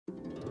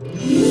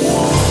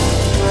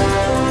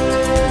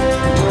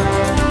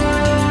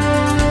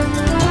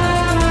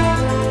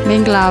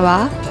Minglava.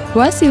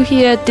 Once you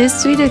hear this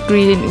sweet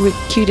greeting with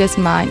cutest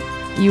mind,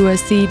 you will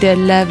see the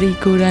lovely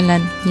golden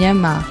land,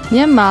 Myanmar.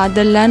 Myanmar,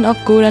 the land of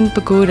golden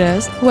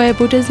pagodas, where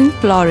Buddhism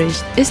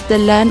flourished, is the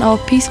land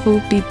of peaceful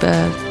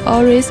people,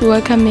 always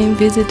welcoming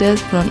visitors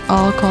from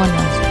all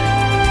corners.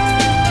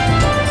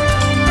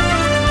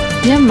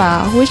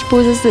 Myanmar, which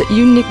possesses a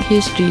unique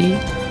history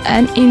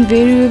and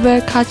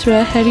invaluable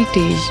cultural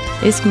heritage,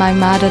 is my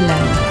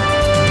motherland.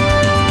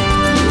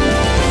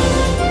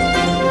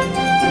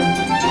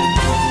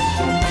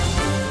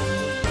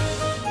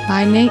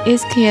 My name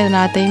is Khin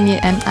Yadanar Thein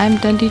Myint and I'm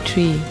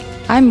 23.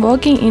 I'm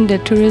working in the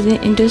tourism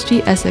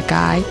industry as a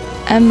guide,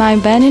 and my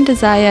burning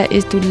desire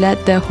is to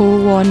let the whole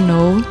world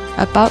know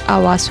about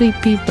our sweet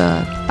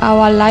people,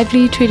 our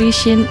lively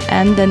tradition,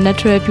 and the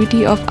natural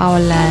beauty of our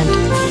land.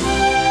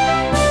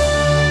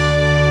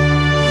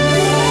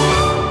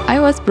 I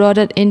was brought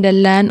up in the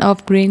land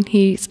of green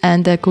hills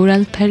and the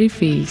golden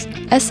prairies.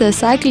 As a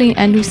cycling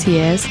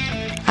enthusiast,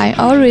 I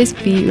always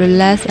feel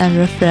relaxed and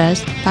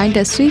refreshed by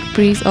the sweet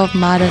breeze of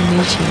Mother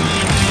Nature.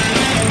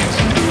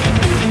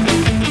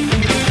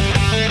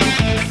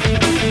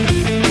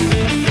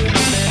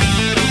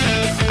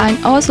 I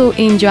also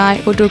enjoy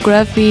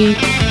photography,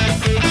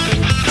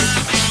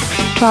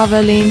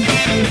 traveling,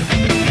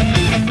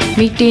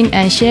 meeting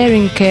and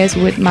sharing cares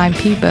with my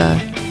people.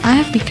 I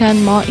have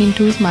become more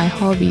into my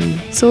hobby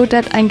so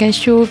that I can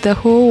show the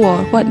whole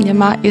world what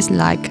Myanmar is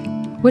like.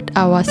 With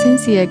our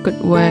sincere good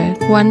word,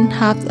 one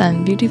heart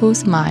and beautiful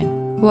smile.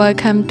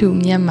 Welcome to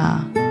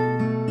Myanmar.